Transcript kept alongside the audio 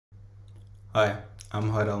Hi, I'm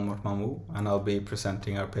Harald Maartmann-Moe, and I'll be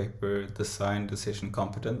presenting our paper Design Decision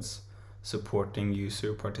Competence, Supporting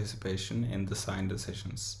User Participation in Design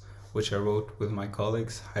Decisions, which I wrote with my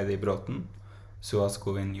colleagues Heidi Bråthen, Suhas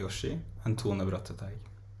Govind Joshi, and Bratteteig.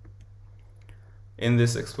 In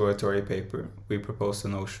this exploratory paper, we propose the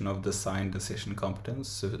notion of design decision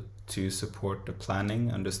competence to support the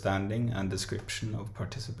planning, understanding, and description of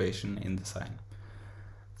participation in design.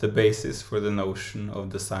 The basis for the notion of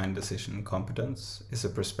design decision competence is a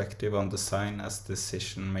perspective on design as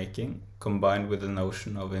decision making, combined with the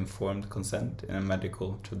notion of informed consent in a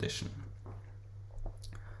medical tradition.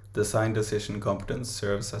 Design decision competence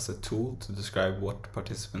serves as a tool to describe what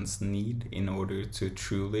participants need in order to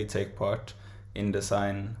truly take part in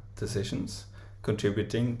design decisions,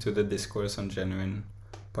 contributing to the discourse on genuine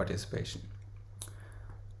participation.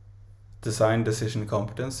 Design decision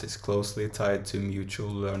competence is closely tied to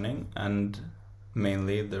mutual learning and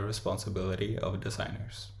mainly the responsibility of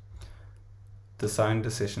designers. Design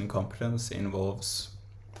decision competence involves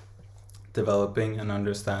developing an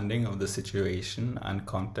understanding of the situation and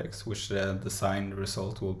context which the designed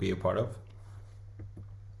result will be a part of,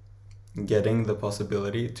 getting the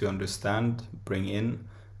possibility to understand, bring in,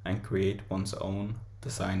 and create one's own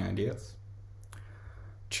design ideas,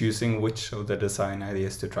 choosing which of the design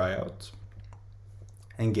ideas to try out,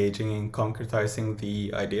 engaging in concretizing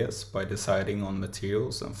the ideas by deciding on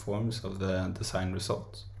materials and forms of the design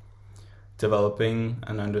result, developing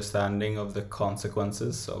an understanding of the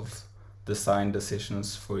consequences of design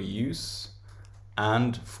decisions for use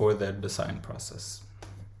and for their design process.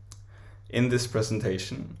 In this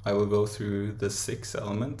presentation, I will go through the 6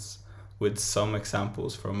 elements with some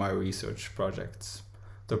examples from my research projects.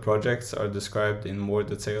 The projects are described in more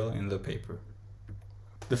detail in the paper.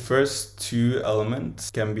 The first 2 elements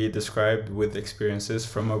can be described with experiences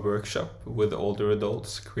from a workshop with older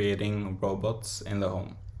adults creating robots in the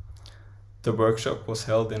home. The workshop was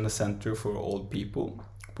held in a center for old people,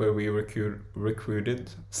 where we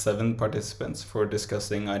recruited 7 participants for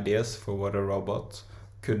discussing ideas for what a robot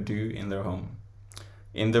could do in their home.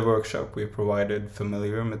 In the workshop, we provided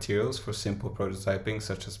familiar materials for simple prototyping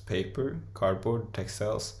such as paper, cardboard,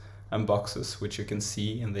 textiles, and boxes, which you can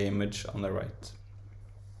see in the image on the right.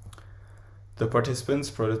 The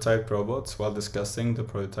participants prototyped robots while discussing the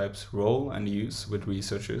prototype's role and use with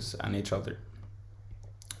researchers and each other.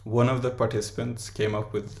 One of the participants came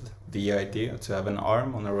up with the idea to have an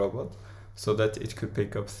arm on a robot so that it could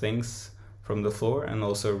pick up things from the floor and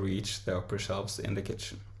also reach the upper shelves in the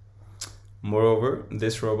kitchen. Moreover,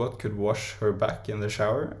 this robot could wash her back in the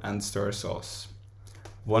shower and stir sauce.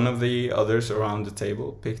 One of the others around the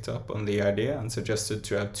table picked up on the idea and suggested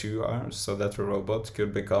to have 2 arms so that the robot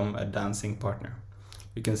could become a dancing partner.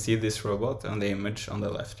 You can see this robot on the image on the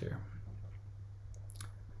left here.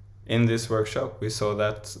 In this workshop, we saw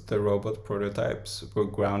that the robot prototypes were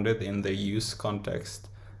grounded in the use context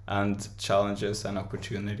and challenges and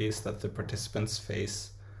opportunities that the participants face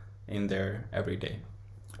in their everyday.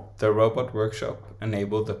 The robot workshop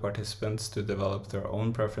enabled the participants to develop their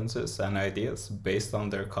own preferences and ideas based on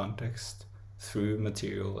their context through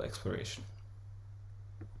material exploration.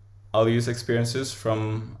 I'll use experiences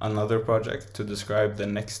from another project to describe the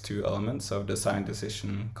next 2 elements of design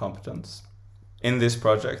decision competence. In this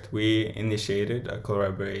project, we initiated a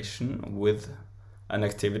collaboration with an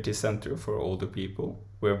activity center for older people,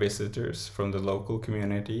 where visitors from the local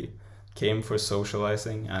community came for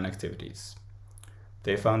socializing and activities.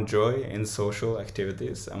 They found joy in social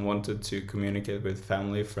activities and wanted to communicate with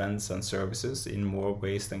family, friends, and services in more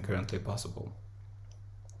ways than currently possible.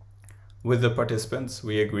 With the participants,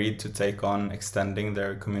 we agreed to take on extending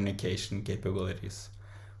their communication capabilities.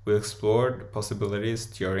 We explored possibilities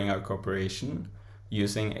during our cooperation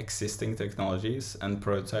using existing technologies and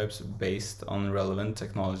prototypes based on relevant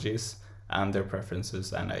technologies and their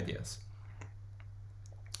preferences and ideas.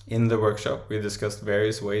 In the workshop, we discussed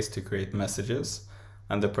various ways to create messages,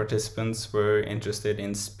 and the participants were interested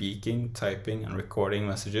in speaking, typing, and recording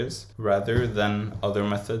messages rather than other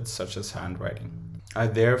methods such as handwriting. I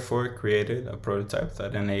therefore created a prototype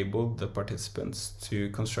that enabled the participants to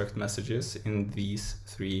construct messages in these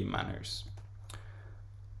 3 manners.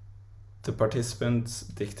 The participants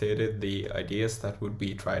dictated the ideas that would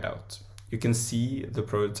be tried out. You can see the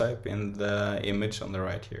prototype in the image on the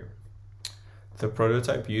right here. The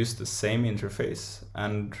prototype used the same interface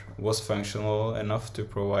and was functional enough to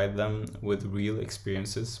provide them with real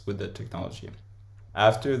experiences with the technology.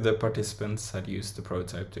 After the participants had used the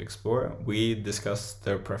prototype to explore, we discussed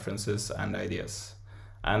their preferences and ideas,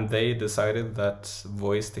 and they decided that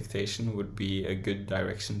voice dictation would be a good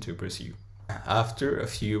direction to pursue. After a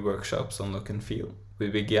few workshops on look and feel, we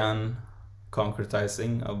began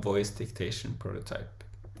concretizing a voice dictation prototype.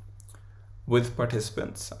 With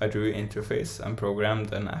participants, I drew interface and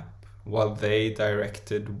programmed an app while they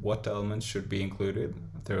directed what elements should be included,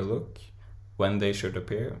 their look, when they should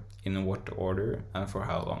appear, in what order, and for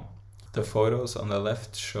how long. The photos on the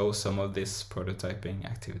left show some of these prototyping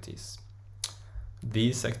activities.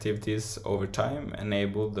 These activities over time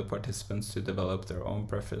enabled the participants to develop their own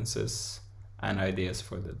preferences and ideas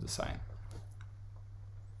for the design.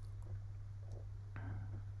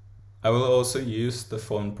 I will also use the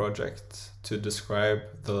phone project to describe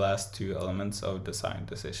the last two elements of design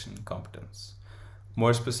decision competence.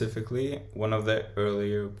 More specifically, one of the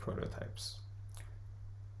earlier prototypes.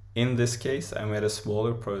 In this case, I made a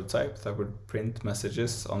smaller prototype that would print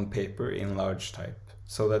messages on paper in large type,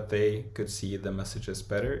 so that they could see the messages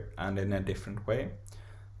better and in a different way,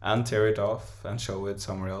 and tear it off and show it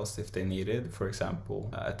somewhere else if they needed, for example,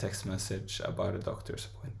 a text message about a doctor's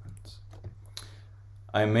appointment.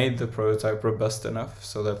 I made the prototype robust enough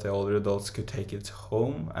so that the older adults could take it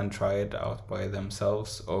home and try it out by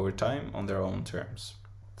themselves over time on their own terms.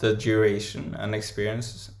 The duration and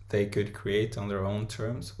experience they could create on their own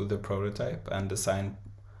terms with the prototype and design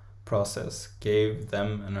process gave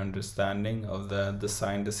them an understanding of the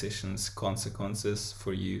design decision's consequences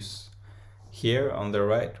for use. Here on the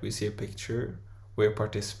right we see a picture where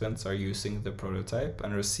participants are using the prototype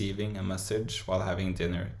and receiving a message while having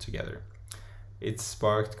dinner together. It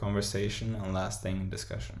sparked conversation and lasting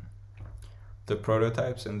discussion. The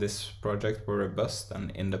prototypes in this project were robust and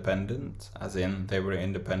independent, as in they were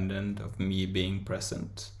independent of me being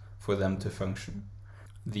present for them to function.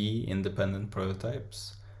 The independent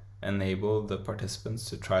prototypes enable the participants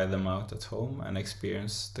to try them out at home and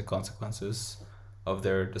experience the consequences of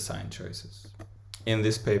their design choices. In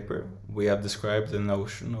this paper, we have described the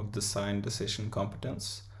notion of design decision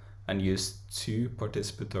competence and used 2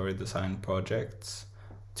 participatory design projects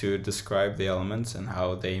to describe the elements and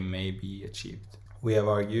how they may be achieved. We have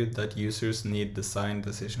argued that users need design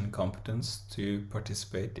decision competence to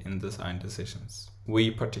participate in design decisions.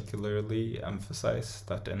 We particularly emphasize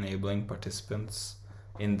that enabling participants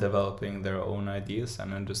in developing their own ideas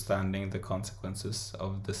and understanding the consequences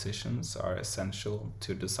of decisions are essential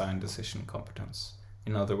to design decision competence.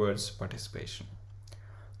 In other words, participation.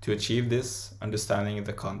 To achieve this, understanding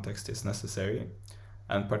the context is necessary,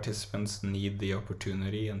 and participants need the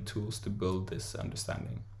opportunity and tools to build this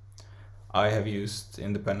understanding. I have used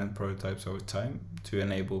independent prototypes over time to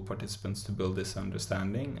enable participants to build this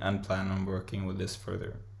understanding and plan on working with this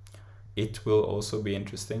further. It will also be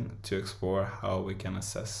interesting to explore how we can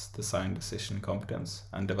assess design decision competence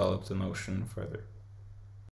and develop the notion further.